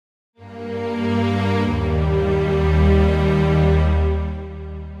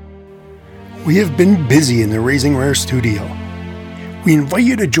We have been busy in the Raising Rare studio. We invite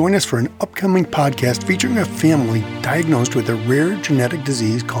you to join us for an upcoming podcast featuring a family diagnosed with a rare genetic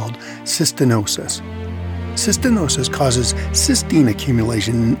disease called cystinosis. Cystinosis causes cystine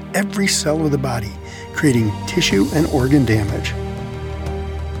accumulation in every cell of the body, creating tissue and organ damage.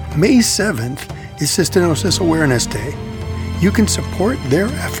 May 7th is Cystinosis Awareness Day. You can support their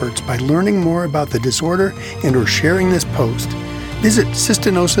efforts by learning more about the disorder and/or sharing this post. Visit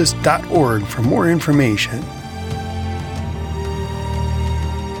cystinosis.org for more information.